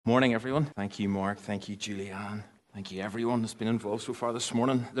Morning, everyone. Thank you, Mark. Thank you, Julianne. Thank you, everyone that's been involved so far this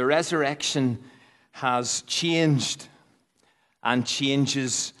morning. The resurrection has changed and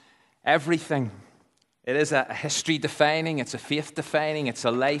changes everything. It is a history-defining, it's a faith-defining, it's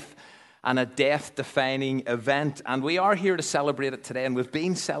a life and a death-defining event. And we are here to celebrate it today, and we've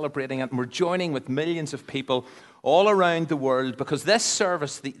been celebrating it, and we're joining with millions of people all around the world because this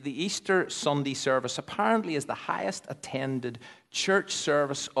service, the Easter Sunday service, apparently is the highest attended church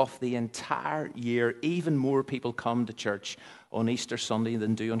service of the entire year. Even more people come to church on Easter Sunday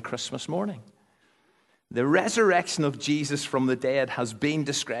than do on Christmas morning. The resurrection of Jesus from the dead has been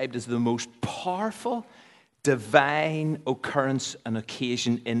described as the most powerful divine occurrence and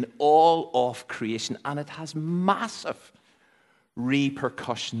occasion in all of creation, and it has massive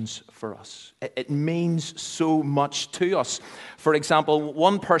repercussions for us. It means so much to us. For example,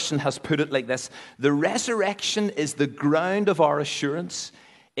 one person has put it like this: the resurrection is the ground of our assurance.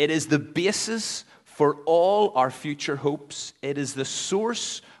 It is the basis for all our future hopes. It is the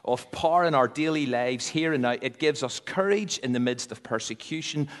source of power in our daily lives here and now. It gives us courage in the midst of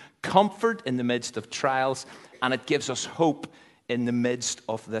persecution, comfort in the midst of trials, and it gives us hope in the midst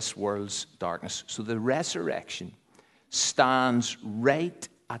of this world's darkness. So the resurrection stands right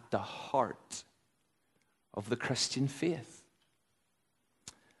at the heart of the Christian faith.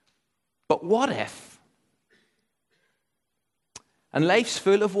 But what if? And life's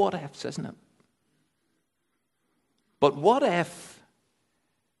full of what ifs, isn't it? But what if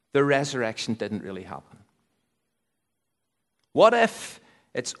the resurrection didn't really happen? What if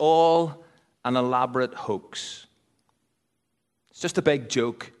it's all an elaborate hoax? It's just a big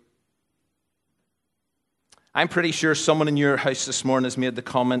joke. I'm pretty sure someone in your house this morning has made the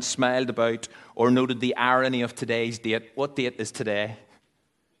comment, smiled about, or noted the irony of today's date. What date is today?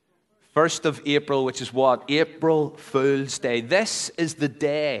 1st of April, which is what? April Fool's Day. This is the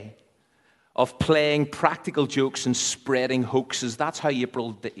day of playing practical jokes and spreading hoaxes. That's how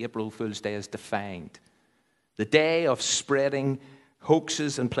the April Fool's Day is defined. The day of spreading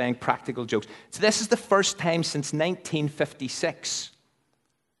hoaxes and playing practical jokes. So this is the first time since 1956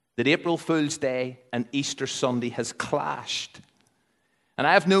 that April Fool's Day and Easter Sunday has clashed. And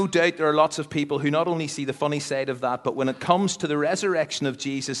I have no doubt there are lots of people who not only see the funny side of that, but when it comes to the resurrection of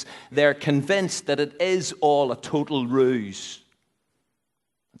Jesus, they're convinced that it is all a total ruse.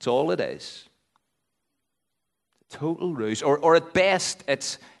 That's all it is. A total ruse. Or at best,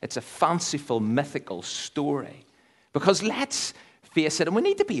 it's a fanciful, mythical story. Because let's face it, and we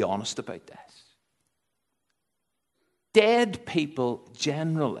need to be honest about this. Dead people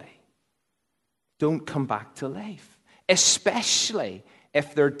generally don't come back to life, especially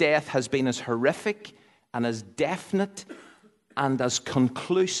if their death has been as horrific and as definite and as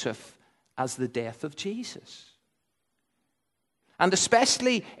conclusive as the death of Jesus. And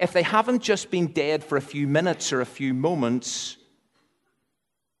especially if they haven't just been dead for a few minutes or a few moments,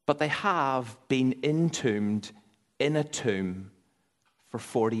 but they have been entombed in a tomb for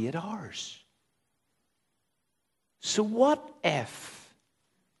 48 hours. So what if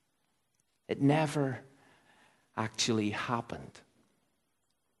it never actually happened?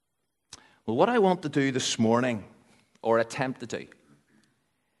 Well, what I want to do this morning, or attempt to do,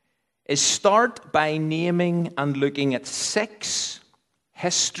 is start by naming and looking at 6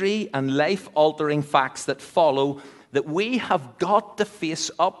 history and life-altering facts that follow that we have got to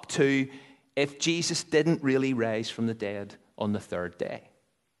face up to if Jesus didn't really rise from the dead on the 3rd day.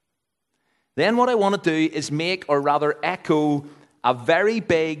 Then what I want to do is make, or rather echo, a very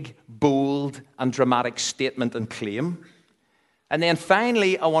big, bold, and dramatic statement and claim. And then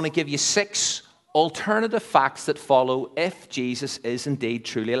finally, I want to give you 6 alternative facts that follow if Jesus is indeed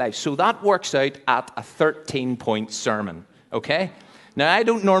truly alive. So that works out at a 13-point sermon, okay? Now, I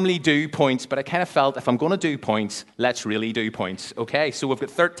don't normally do points, but I kind of felt if I'm going to do points, let's really do points, okay? So we've got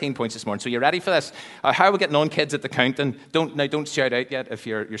 13 points this morning. So you ready for this? How are we getting on, kids, at the counting? Don't shout out yet if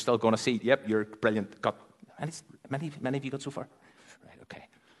you're still going to see. Yep, you're brilliant. Got many of you got so far? Right, okay.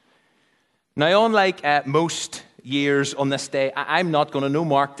 Now, unlike most years on this day, I'm not going to, no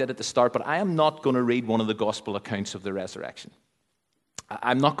Mark did at the start, but I am not going to read one of the gospel accounts of the resurrection.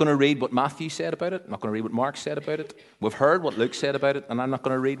 I'm not going to read what Matthew said about it. I'm not going to read what Mark said about it. We've heard what Luke said about it, and I'm not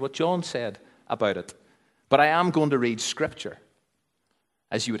going to read what John said about it. But I am going to read Scripture,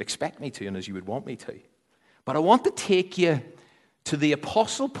 as you would expect me to and as you would want me to. But I want to take you to the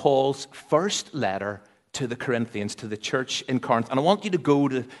Apostle Paul's first letter to the Corinthians, to the church in Corinth. And I want you to go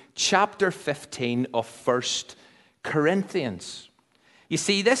to chapter 15 of 1 Corinthians. You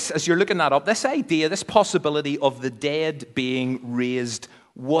see, this, as you're looking that up, this idea, this possibility of the dead being raised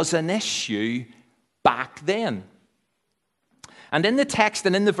was an issue back then. And in the text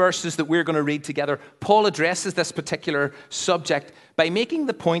and in the verses that we're going to read together, Paul addresses this particular subject by making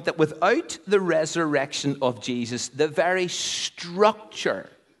the point that without the resurrection of Jesus, the very structure,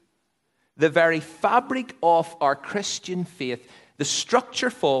 the very fabric of our Christian faith, the structure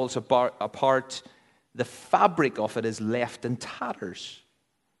falls apart, the fabric of it is left in tatters.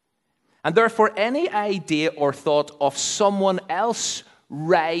 And therefore, any idea or thought of someone else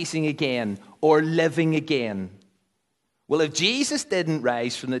rising again or living again, well, if Jesus didn't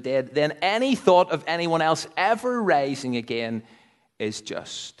rise from the dead, then any thought of anyone else ever rising again is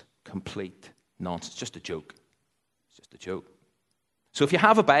just complete nonsense. Just a joke. It's just a joke. So if you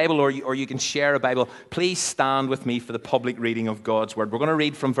have a Bible or you can share a Bible, please stand with me for the public reading of God's Word. We're going to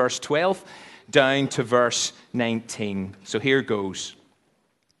read from verse 12 down to verse 19. So here goes.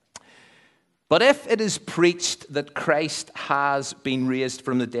 But if it is preached that Christ has been raised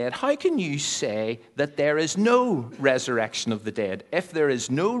from the dead, how can you say that there is no resurrection of the dead? If there is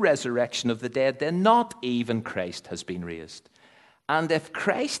no resurrection of the dead, then not even Christ has been raised. And if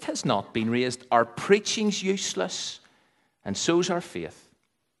Christ has not been raised, our preaching's useless, and so's our faith.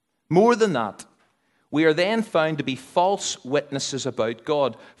 More than that, we are then found to be false witnesses about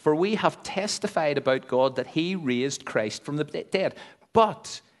God, for we have testified about God that he raised Christ from the dead.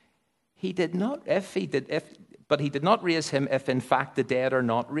 But he did not raise him if in fact the dead are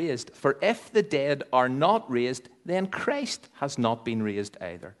not raised. For if the dead are not raised, then Christ has not been raised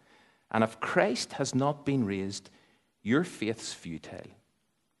either. And if Christ has not been raised, your faith's futile.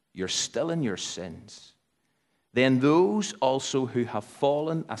 You're still in your sins. Then those also who have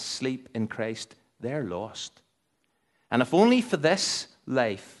fallen asleep in Christ, they're lost. And if only for this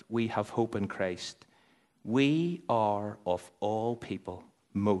life we have hope in Christ, we are of all people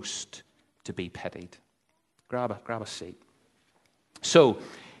most to be pitied. Grab a seat. So,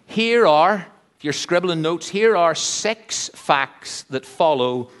 here are, if you're scribbling notes, here are 6 facts that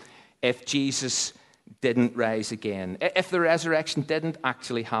follow if Jesus didn't rise again. If the resurrection didn't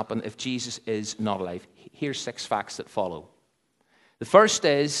actually happen, if Jesus is not alive. Here's 6 facts that follow. The first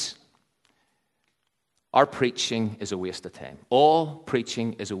is, our preaching is a waste of time. All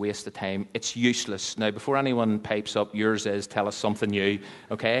preaching is a waste of time. It's useless. Now, before anyone pipes up, yours is, tell us something new,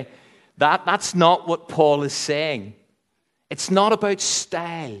 okay? That's not what Paul is saying. It's not about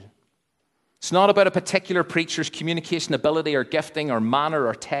style. It's not about a particular preacher's communication ability or gifting or manner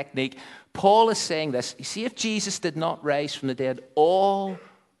or technique. Paul is saying this. You see, if Jesus did not rise from the dead, all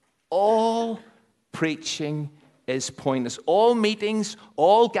preaching is pointless. All meetings,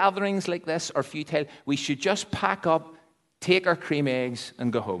 all gatherings like this are futile. We should just pack up, take our cream eggs,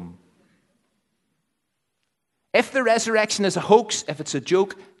 and go home. If the resurrection is a hoax, if it's a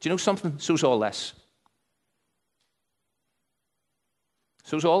joke, do you know something? So's all this.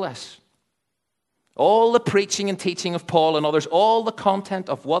 So's all this. All the preaching and teaching of Paul and others, all the content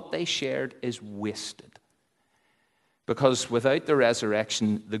of what they shared is wasted. Because without the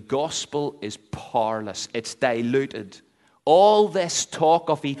resurrection, the gospel is powerless. It's diluted. All this talk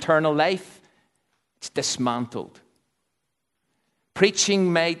of eternal life, it's dismantled.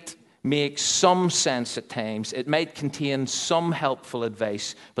 Preaching might make some sense at times. It might contain some helpful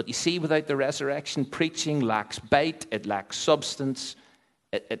advice. But you see, without the resurrection, preaching lacks bite, it lacks substance,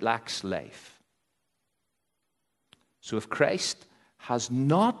 it lacks life. So if Christ has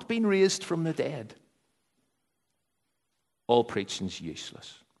not been raised from the dead, all preaching is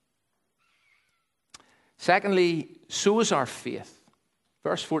useless. Secondly, so is our faith.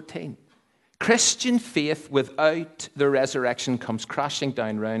 Verse 14. Christian faith without the resurrection comes crashing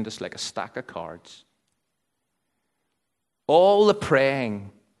down round us like a stack of cards. All the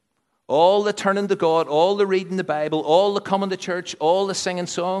praying, all the turning to God, all the reading the Bible, all the coming to church, all the singing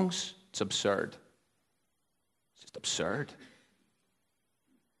songs, it's absurd. It's just absurd.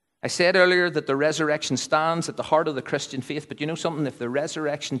 I said earlier that the resurrection stands at the heart of the Christian faith, but you know something? If the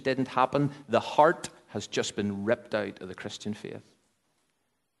resurrection didn't happen, the heart has just been ripped out of the Christian faith.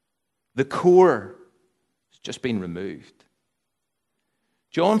 The core has just been removed.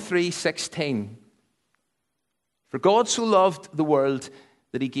 John 3:16. For God so loved the world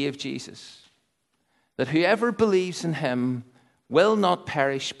that he gave Jesus, that whoever believes in him will not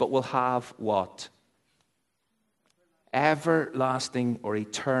perish, but will have what? Everlasting or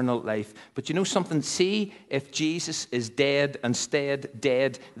eternal life. But you know something? See, if Jesus is dead and stayed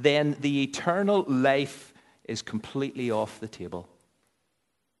dead, then the eternal life is completely off the table.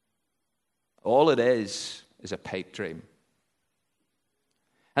 All it is a pipe dream.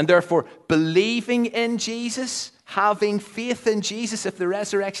 And therefore, believing in Jesus, having faith in Jesus, if the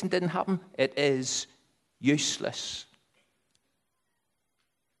resurrection didn't happen, it is useless.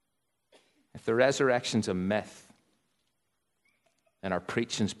 If the resurrection's a myth, then our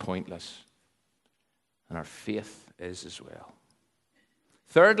preaching's pointless. And our faith is as well.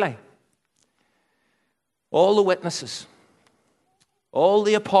 Thirdly, all the witnesses, all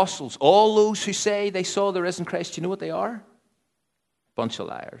the apostles, all those who say they saw the risen Christ, you know what they are? Bunch of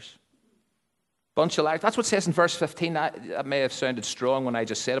liars. Bunch of liars. That's what it says in verse 15. That may have sounded strong when I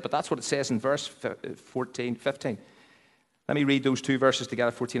just said it, but that's what it says in verse 15. Let me read those two verses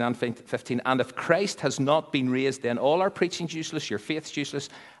together, 14 and 15. And if Christ has not been raised, then all our preaching's useless, your faith's useless,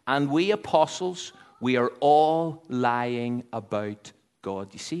 and we apostles, we are all lying about God.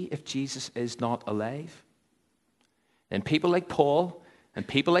 You see, if Jesus is not alive, then people like Paul and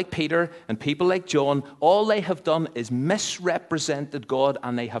people like Peter and people like John, all they have done is misrepresented God,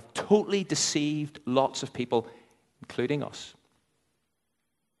 and they have totally deceived lots of people, including us.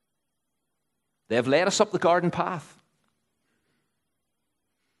 They have led us up the garden path.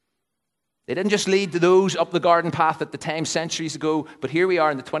 They didn't just lead those up the garden path at the time centuries ago, but here we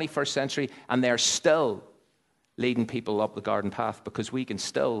are in the 21st century, and they're still leading people up the garden path, because we can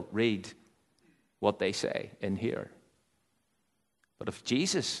still read what they say in here. But if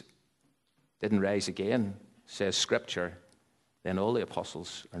Jesus didn't rise again, says Scripture, then all the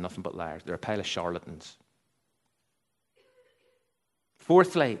apostles are nothing but liars. They're a pile of charlatans.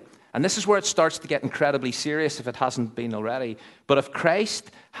 Fourthly, and this is where it starts to get incredibly serious if it hasn't been already, but if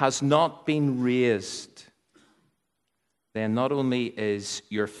Christ has not been raised, then not only is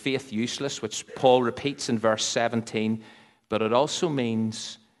your faith useless, which Paul repeats in verse 17, but it also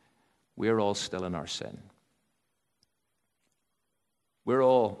means we're all still in our sin. We're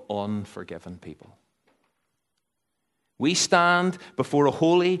all unforgiven people. We stand before a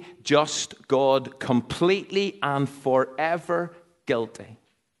holy, just God, completely and forever guilty,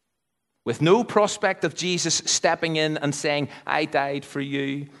 with no prospect of Jesus stepping in and saying, I died for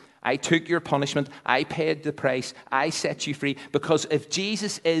you, I took your punishment, I paid the price, I set you free. Because if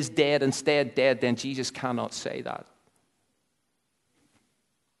Jesus is dead, instead dead, then Jesus cannot say that.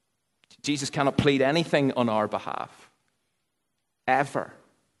 Jesus cannot plead anything on our behalf. Ever.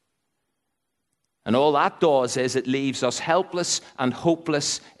 And all that does is it leaves us helpless and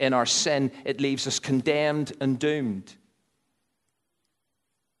hopeless in our sin. It leaves us condemned and doomed.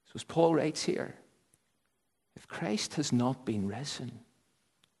 So as Paul writes here, if Christ has not been risen,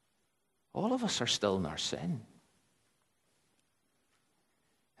 all of us are still in our sin.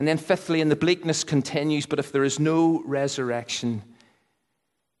 And then fifthly, and the bleakness continues, but if there is no resurrection,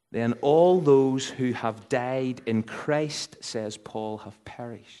 then all those who have died in Christ, says Paul, have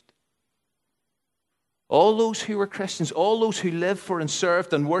perished. All those who were Christians, all those who lived for and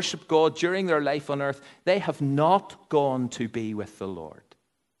served and worshiped God during their life on earth, they have not gone to be with the Lord.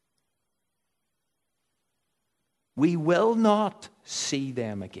 We will not see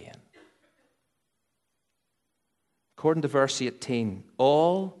them again. According to verse 18,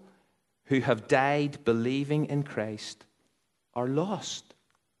 all who have died believing in Christ are lost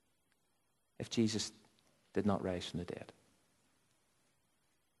if Jesus did not rise from the dead.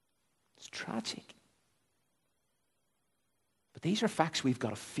 It's tragic. But these are facts we've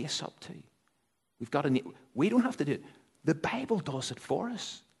got to face up to. We don't have to do it. The Bible does it for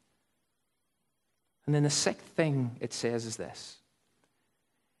us. And then the sixth thing it says is this.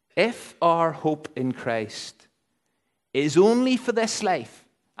 If our hope in Christ is only for this life,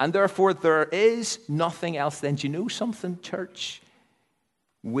 and therefore there is nothing else, then do you know something, church?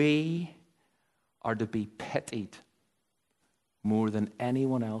 We are to be pitied more than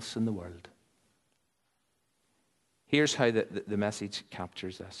anyone else in the world. Here's how the message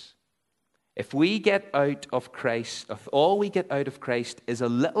captures this. If we get out of Christ, if all we get out of Christ is a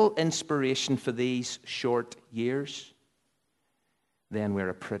little inspiration for these short years, then we're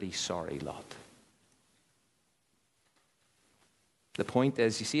a pretty sorry lot. The point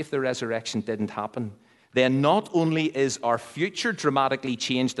is, you see, if the resurrection didn't happen, then not only is our future dramatically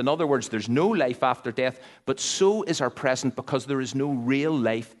changed, in other words, there's no life after death, but so is our present, because there is no real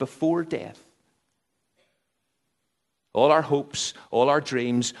life before death. All our hopes, all our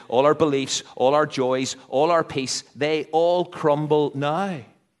dreams, all our beliefs, all our joys, all our peace, they all crumble now.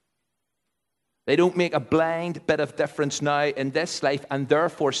 They don't make a blind bit of difference now in this life, and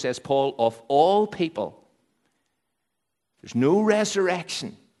therefore, says Paul, of all people, there's no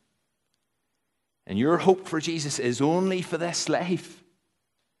resurrection, and your hope for Jesus is only for this life,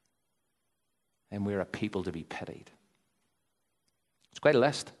 then we're a people to be pitied. It's quite a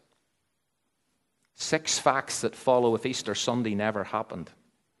list. 6 facts that follow if Easter Sunday never happened.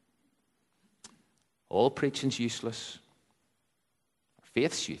 All preaching's useless. Our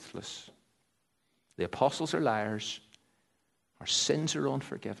faith's useless. The apostles are liars. Our sins are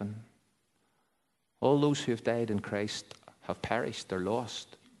unforgiven. All those who have died in Christ have perished. They're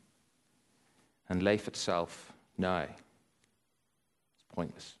lost. And life itself now is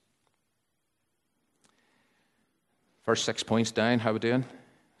pointless. First 6 points down. How are we doing?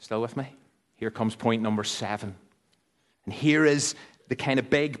 Still with me? Here comes point number 7. And here is the kind of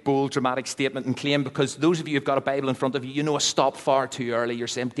big, bold, dramatic statement and claim, because those of you who've got a Bible in front of you, you know I stopped far too early. You're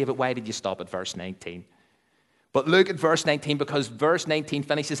saying, David, why did you stop at verse 19? But look at verse 19, because verse 19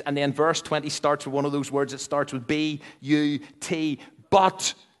 finishes, and then verse 20 starts with one of those words that starts with B-U-T.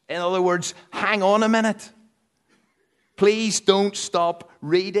 But, in other words, hang on a minute. Please don't stop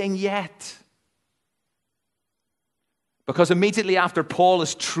reading yet. Because immediately after Paul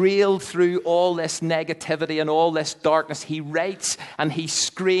has trailed through all this negativity and all this darkness, he writes and he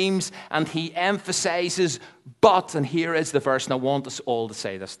screams and he emphasizes, but, and here is the verse, and I want us all to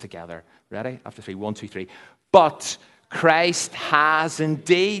say this together. Ready? After 3, 1, 2, 3. But Christ has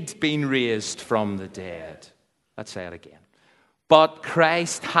indeed been raised from the dead. Let's say it again. But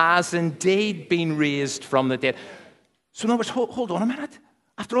Christ has indeed been raised from the dead. So in other words, hold on a minute.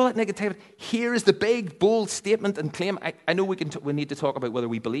 After all that negativity, here is the big, bold statement and claim. I know we need to talk about whether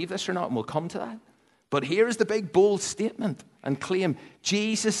we believe this or not, and we'll come to that. But here is the big, bold statement and claim.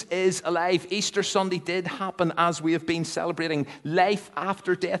 Jesus is alive. Easter Sunday did happen as we have been celebrating. Life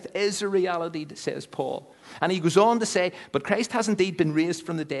after death is a reality, says Paul. And he goes on to say, but Christ has indeed been raised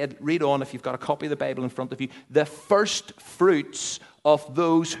from the dead. Read on if you've got a copy of the Bible in front of you. The first fruits of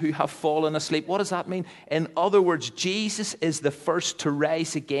those who have fallen asleep. What does that mean? In other words, Jesus is the first to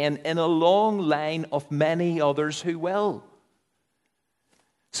rise again in a long line of many others who will.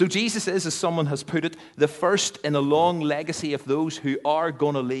 So Jesus is, as someone has put it, the first in a long legacy of those who are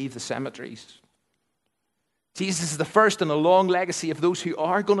going to leave the cemeteries. Jesus is the first in a long legacy of those who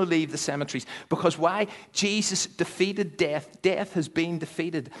are going to leave the cemeteries. Because why? Jesus defeated death. Death has been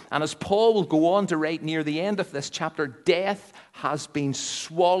defeated. And as Paul will go on to write near the end of this chapter, death has been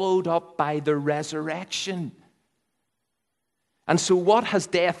swallowed up by the resurrection. And so what has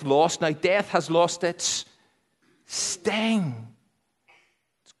death lost? Now, death has lost its sting.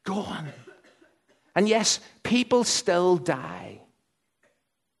 Gone. And yes, people still die,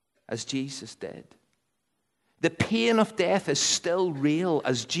 as Jesus did. The pain of death is still real,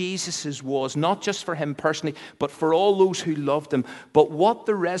 as Jesus's was, not just for him personally, but for all those who loved him. But what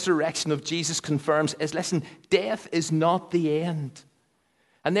the resurrection of Jesus confirms is, listen, death is not the end.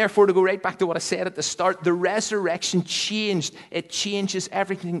 And therefore, to go right back to what I said at the start, the resurrection changed. It changes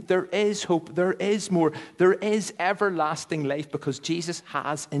everything. There is hope. There is more. There is everlasting life because Jesus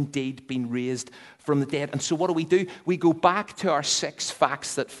has indeed been raised from the dead. And so what do? We go back to our 6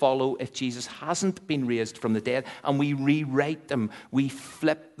 facts that follow if Jesus hasn't been raised from the dead, and we rewrite them. We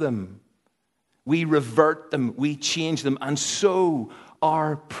flip them. We revert them. We change them. And so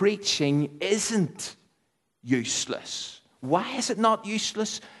our preaching isn't useless. Why is it not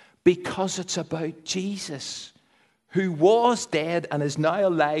useless? Because it's about Jesus, who was dead and is now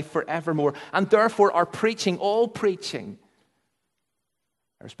alive forevermore. And therefore our preaching, all preaching,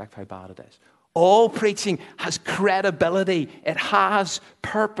 I respect how bad it is, all preaching has credibility. It has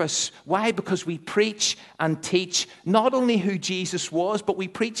purpose. Why? Because we preach and teach not only who Jesus was, but we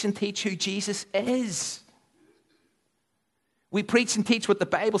preach and teach who Jesus is. We preach and teach what the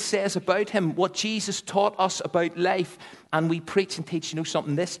Bible says about him, what Jesus taught us about life. And we preach and teach, you know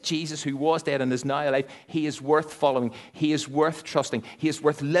something, this Jesus who was dead and is now alive, he is worth following. He is worth trusting. He is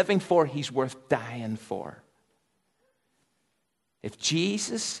worth living for. He's worth dying for. If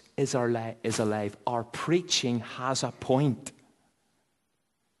Jesus is alive, our preaching has a point.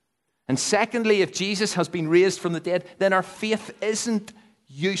 And secondly, if Jesus has been raised from the dead, then our faith isn't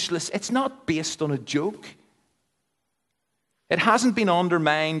useless. It's not based on a joke. It hasn't been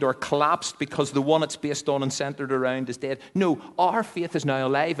undermined or collapsed because the one it's based on and centered around is dead. No, our faith is now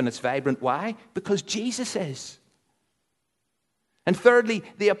alive and it's vibrant. Why? Because Jesus is. And thirdly,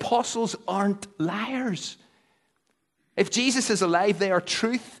 the apostles aren't liars. If Jesus is alive, they are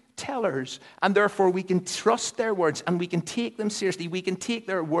truth tellers, and therefore we can trust their words and we can take them seriously. We can take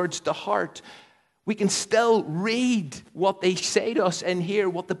their words to heart. We can still read what they say to us in here,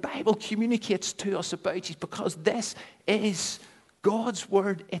 what the Bible communicates to us about Jesus, because this is God's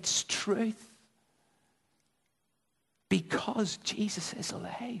word. It's truth. Because Jesus is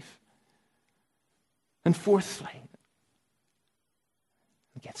alive. And fourthly,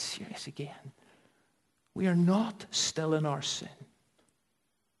 it gets serious again. We are not still in our sin.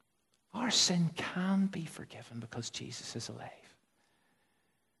 Our sin can be forgiven because Jesus is alive.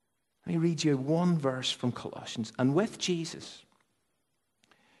 Let me read you one verse from Colossians. And with Jesus,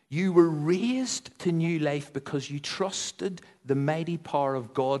 you were raised to new life because you trusted the mighty power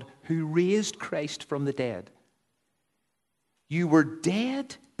of God who raised Christ from the dead. You were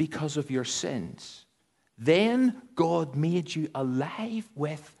dead because of your sins. Then God made you alive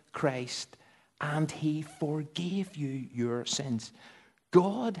with Christ, and he forgave you your sins.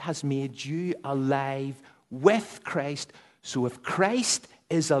 God has made you alive with Christ. So if Christ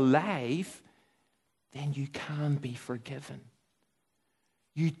is alive, then you can be forgiven.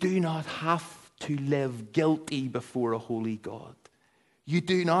 You do not have to live guilty before a holy God. You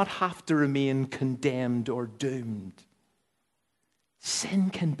do not have to remain condemned or doomed. Sin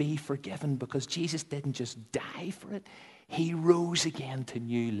can be forgiven because Jesus didn't just die for it. He rose again to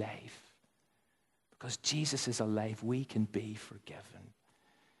new life. Because Jesus is alive, we can be forgiven.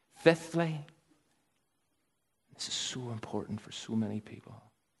 Fifthly, this is so important for so many people.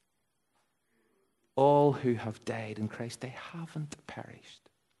 All who have died in Christ, they haven't perished.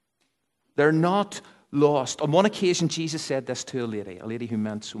 They're not lost. On one occasion, Jesus said this to a lady who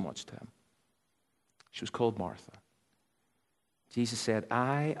meant so much to him. She was called Martha. Jesus said,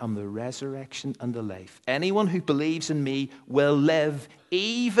 I am the resurrection and the life. Anyone who believes in me will live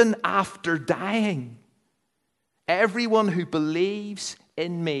even after dying. Everyone who believes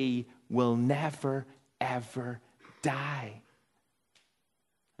in me will never, ever die.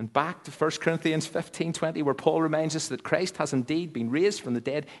 And back to 1 Corinthians 15:20, where Paul reminds us that Christ has indeed been raised from the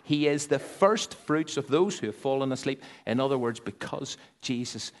dead. He is the first fruits of those who have fallen asleep. In other words, because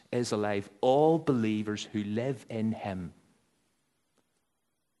Jesus is alive, all believers who live in him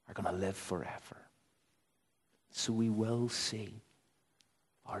are going to live forever. So we will see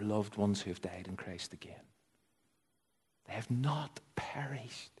our loved ones who have died in Christ again. They have not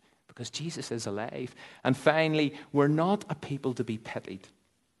perished because Jesus is alive. And finally, we're not a people to be pitied.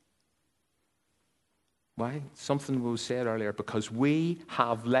 Why? Something was said earlier, because we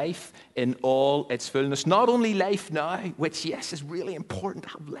have life in all its fullness. Not only life now, which, yes, is really important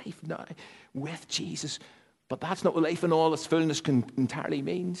to have life now with Jesus, but that's not what life in all its fullness entirely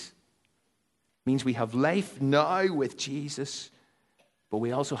means. It means we have life now with Jesus, but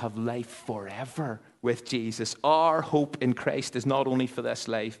we also have life forever with Jesus. Our hope in Christ is not only for this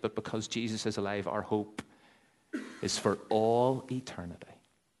life, but because Jesus is alive, our hope is for all eternity.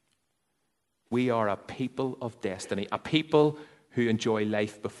 We are a people of destiny, a people who enjoy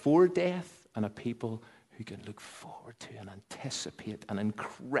life before death, and a people who can look forward to and anticipate an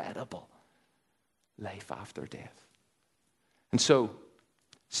incredible life after death. And so,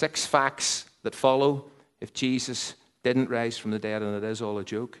 6 facts that follow if Jesus didn't rise from the dead and it is all a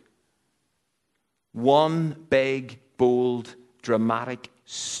joke. 1 big, bold, dramatic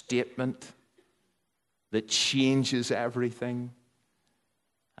statement that changes everything.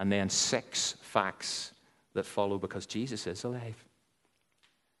 And then 6 facts that follow because Jesus is alive.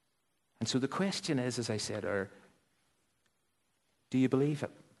 And so the question is, as I said earlier, do you believe it?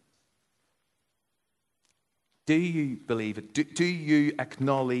 Do you believe it? Do you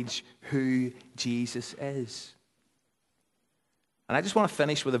acknowledge who Jesus is? And I just want to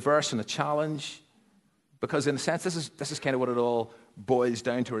finish with a verse and a challenge, because in a sense, this is kind of what it all boils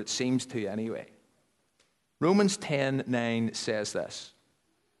down to, or it seems to anyway. Romans 10:9 says this: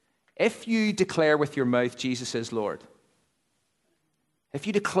 if you declare with your mouth Jesus is Lord, if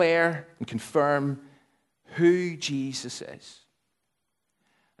you declare and confirm who Jesus is,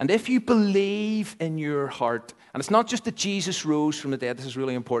 and if you believe in your heart, and it's not just that Jesus rose from the dead, this is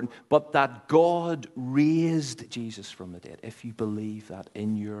really important, but that God raised Jesus from the dead, if you believe that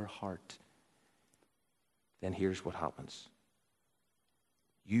in your heart, then here's what happens.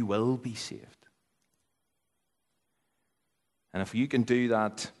 You will be saved. And if you can do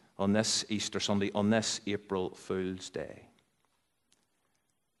that on this Easter Sunday, on this April Fool's Day,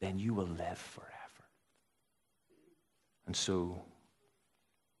 then you will live forever. And so,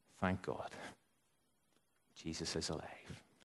 thank God, Jesus is alive.